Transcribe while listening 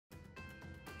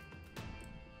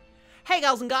Hey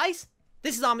gals and guys,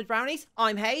 this is Armored Brownies,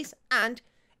 I'm Hayes, and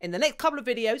in the next couple of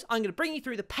videos I'm going to bring you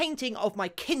through the painting of my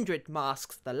Kindred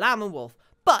masks, the lamb and wolf.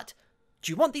 But,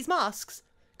 do you want these masks?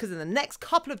 Because in the next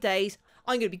couple of days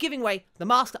I'm going to be giving away the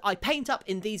mask that I paint up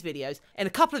in these videos. In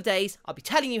a couple of days I'll be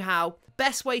telling you how. The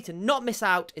best way to not miss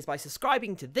out is by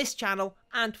subscribing to this channel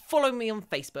and following me on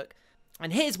Facebook.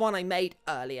 And here's one I made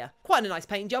earlier. Quite a nice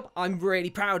painting job. I'm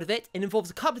really proud of it. It involves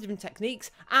a couple of different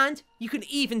techniques and you can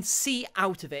even see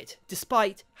out of it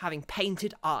despite having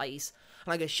painted eyes.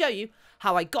 And I'm going to show you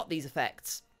how I got these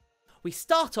effects. We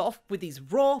start off with these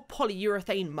raw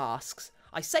polyurethane masks.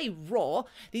 I say raw,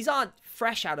 these aren't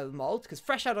fresh out of the mould, because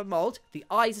fresh out of the mould, the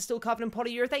eyes are still covered in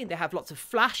polyurethane. They have lots of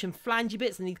flash and flangy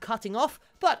bits that need cutting off,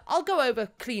 but I'll go over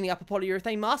cleaning up a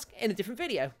polyurethane mask in a different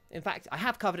video. In fact, I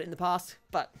have covered it in the past,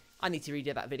 but I need to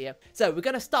redo that video. So we're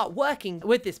going to start working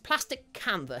with this plastic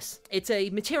canvas. It's a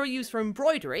material used for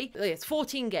embroidery. It's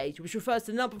 14 gauge, which refers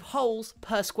to the number of holes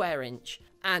per square inch.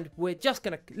 And we're just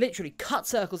going to literally cut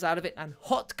circles out of it and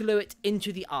hot glue it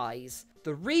into the eyes.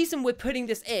 The reason we're putting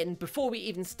this in before we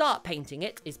even start painting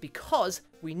it is because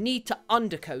we need to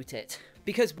undercoat it.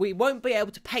 Because we won't be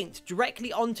able to paint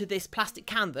directly onto this plastic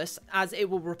canvas as it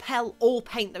will repel all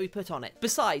paint that we put on it.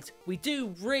 Besides, we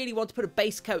do really want to put a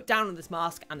base coat down on this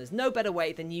mask, and there's no better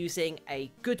way than using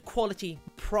a good quality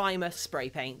primer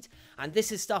spray paint. And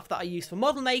this is stuff that I use for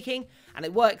model making, and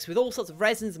it works with all sorts of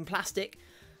resins and plastic.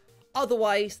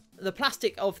 Otherwise, the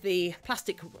plastic of the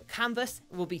plastic canvas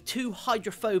will be too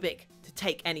hydrophobic to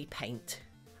take any paint.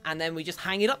 And then we just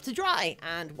hang it up to dry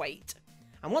and wait.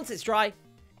 And once it's dry,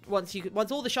 once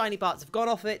all the shiny parts have gone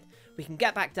off it, we can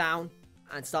get back down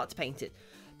and start to paint it.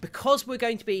 Because we're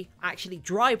going to be actually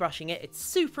dry brushing it, it's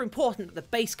super important that the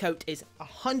base coat is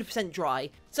 100%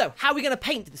 dry. So how are we going to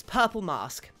paint this purple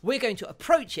mask? We're going to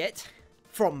approach it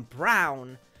from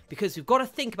brown, because we've got to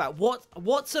think about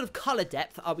what sort of colour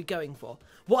depth are we going for?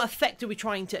 What effect are we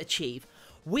trying to achieve?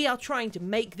 We are trying to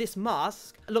make this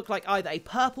mask look like either a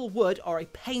purple wood or a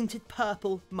painted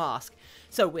purple mask.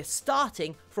 So we're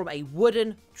starting from a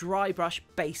wooden dry brush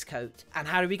base coat. And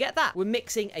how do we get that? We're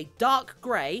mixing a dark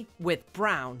grey with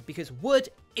brown, because wood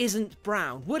isn't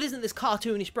brown. Wood isn't this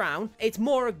cartoonish brown. It's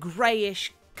more a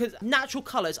greyish, because natural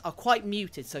colours are quite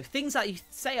muted. So things that you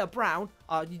say are brown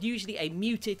are usually a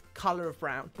muted colour of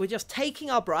brown. We're just taking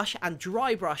our brush and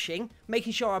dry brushing,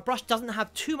 making sure our brush doesn't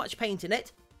have too much paint in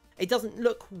it. It doesn't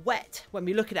look wet when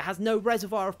we look at it. It has no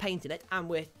reservoir of paint in it, and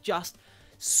we're just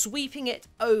sweeping it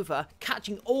over,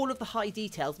 catching all of the high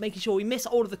details, making sure we miss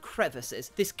all of the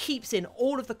crevices. This keeps in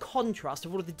all of the contrast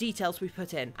of all of the details we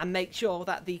put in, and make sure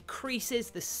that the creases,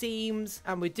 the seams,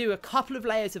 and we do a couple of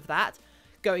layers of that,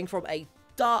 going from a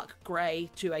dark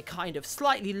grey to a kind of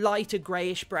slightly lighter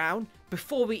greyish brown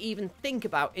before we even think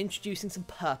about introducing some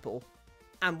purple.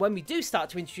 And when we do start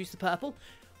to introduce the purple,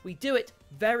 we do it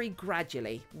very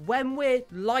gradually. When we're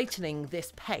lightening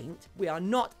this paint, we are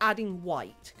not adding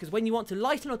white, because when you want to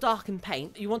lighten or darken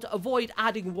paint, you want to avoid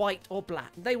adding white or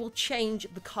black. They will change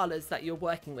the colours that you're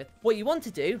working with. What you want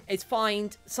to do is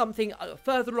find something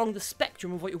further along the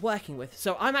spectrum of what you're working with.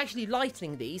 So I'm actually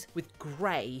lightening these with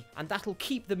grey, and that'll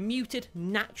keep the muted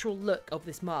natural look of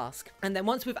this mask. And then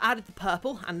once we've added the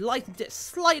purple and lightened it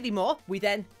slightly more, we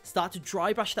then start to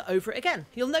dry brush that over it again.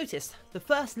 You'll notice the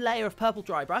first layer of purple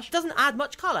dry brush doesn't add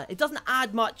much colour. It doesn't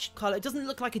add much colour. It doesn't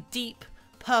look like a deep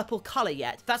purple colour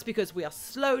yet. That's because we are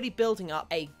slowly building up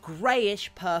a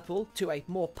greyish purple to a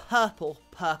more purple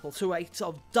to a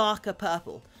sort of darker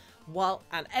purple.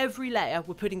 And every layer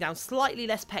we're putting down slightly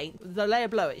less paint. The layer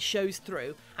below it shows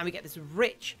through, and we get this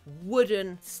rich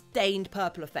wooden stained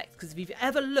purple effect. Because if you've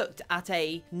ever looked at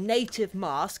a native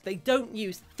mask, they don't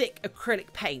use thick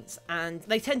acrylic paints, and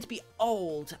they tend to be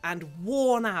old and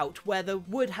worn out, where the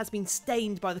wood has been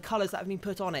stained by the colours that have been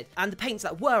put on it, and the paints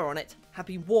that were on it have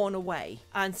been worn away.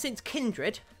 And since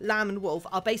Kindred, lamb and wolf,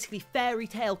 are basically fairy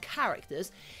tale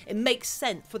characters, it makes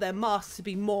sense for their masks to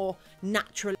be more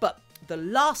natural. But the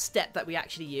last step that we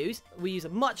actually use, we use a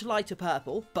much lighter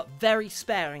purple, but very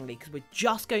sparingly, because we're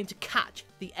just going to catch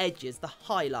the edges, the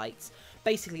highlights.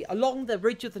 Basically along the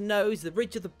ridge of the nose, the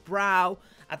ridge of the brow,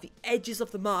 at the edges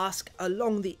of the mask,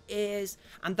 along the ears,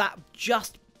 and that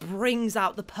just brings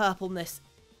out the purpleness.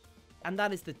 And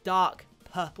that is the dark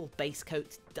purple base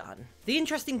coat done. The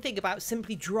interesting thing about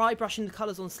simply dry brushing the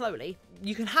colours on slowly,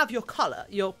 you can have your colour,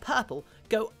 your purple,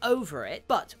 go over it,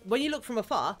 but when you look from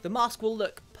afar, the mask will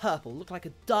look purple, look like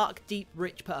a dark, deep,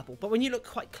 rich purple. But when you look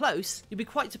quite close, you'll be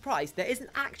quite surprised there isn't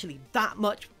actually that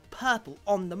much purple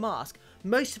on the mask.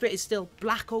 Most of it is still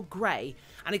black or grey,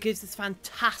 and it gives this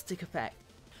fantastic effect.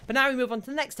 But now we move on to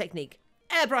the next technique,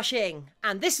 airbrushing.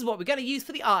 And this is what we're going to use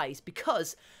for the eyes,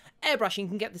 because airbrushing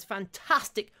can get this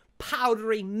fantastic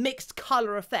powdery mixed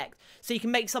colour effect, so you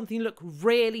can make something look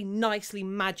really nicely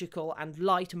magical and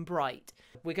light and bright.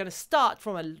 We're going to start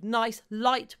from a nice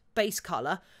light base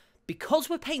colour. Because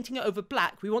we're painting it over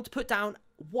black, we want to put down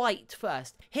white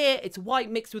first. Here it's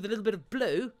white mixed with a little bit of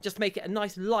blue, just to make it a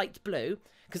nice light blue,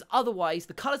 because otherwise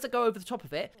the colours that go over the top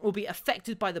of it will be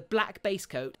affected by the black base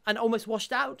coat and almost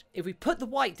washed out. If we put the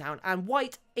white down, and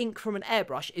white ink from an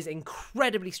airbrush is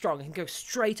incredibly strong, it can go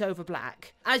straight over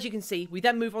black. As you can see, we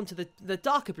then move on to the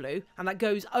darker blue, and that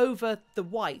goes over the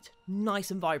white nice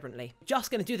and vibrantly.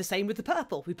 Just going to do the same with the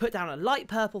purple. We put down a light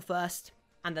purple first,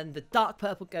 and then the dark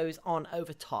purple goes on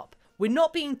over top. We're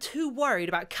not being too worried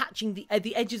about catching the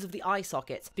edges of the eye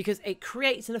sockets, because it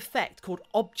creates an effect called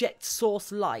Object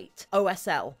Source Light,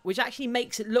 OSL, which actually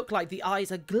makes it look like the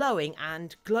eyes are glowing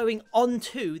and glowing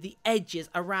onto the edges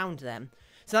around them.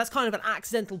 So that's kind of an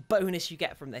accidental bonus you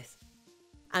get from this.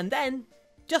 And then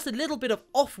just a little bit of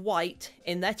off-white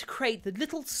in there to create the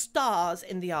little stars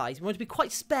in the eyes. We want to be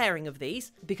quite sparing of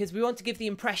these, because we want to give the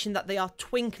impression that they are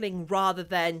twinkling rather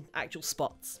than actual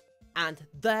spots. And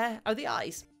there are the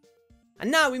eyes. And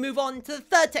now we move on to the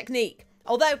third technique.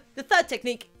 Although the third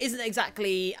technique isn't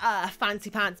exactly a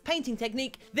fancy pants painting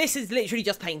technique, this is literally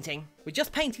just painting. We're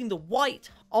just painting the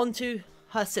white onto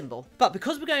her symbol. But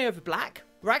because we're going over black,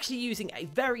 we're actually using a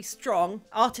very strong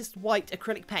artist white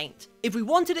acrylic paint. If we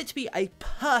wanted it to be a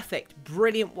perfect,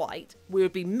 brilliant white, we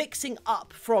would be mixing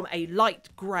up from a light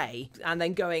grey and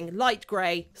then going light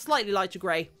grey, slightly lighter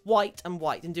grey, white and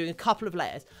white, and doing a couple of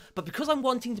layers. But because I'm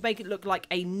wanting to make it look like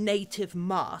a native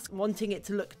mask, wanting it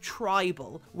to look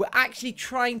tribal, we're actually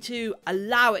trying to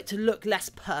allow it to look less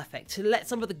perfect, to let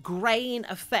some of the grain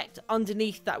effect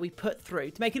underneath that we put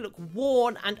through, to make it look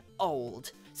worn and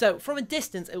old. So from a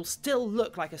distance, it will still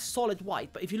look like a solid white,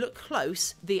 but if you look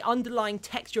close, the underlying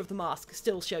texture of the mask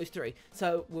still shows through.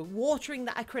 So we're watering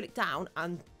that acrylic down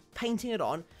and painting it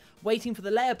on, waiting for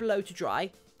the layer below to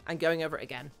dry, and going over it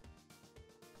again.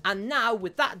 And now,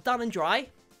 with that done and dry,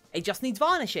 it just needs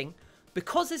varnishing.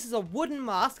 Because this is a wooden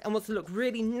mask and wants to look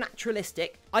really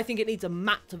naturalistic, I think it needs a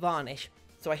matte varnish.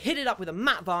 So I hit it up with a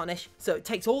matte varnish, so it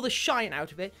takes all the shine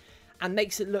out of it, and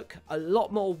makes it look a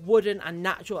lot more wooden and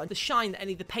natural, and the shine that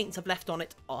any of the paints have left on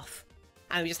it off.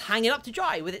 And we just hang it up to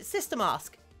dry with its sister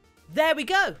mask. There we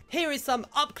go. Here is some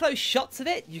up close shots of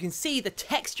it. You can see the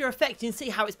texture effect. You can see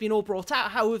how it's been all brought out,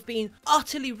 how we've been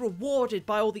utterly rewarded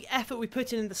by all the effort we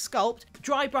put in the sculpt.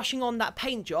 Dry brushing on that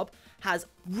paint job has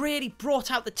really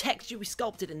brought out the texture we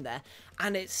sculpted in there,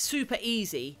 and it's super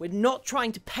easy. We're not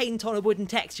trying to paint on a wooden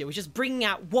texture, we're just bringing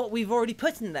out what we've already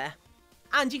put in there.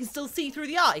 And you can still see through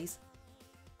the eyes.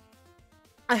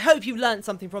 I hope you've learned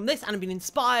something from this and have been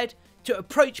inspired to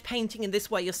approach painting in this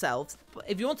way yourselves. But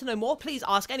if you want to know more, please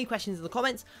ask any questions in the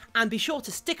comments, and be sure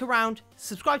to stick around,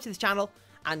 subscribe to this channel,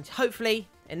 and hopefully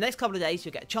in the next couple of days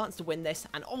you'll get a chance to win this,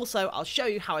 and also I'll show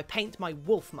you how I paint my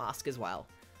wolf mask as well.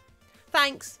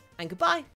 Thanks, and goodbye.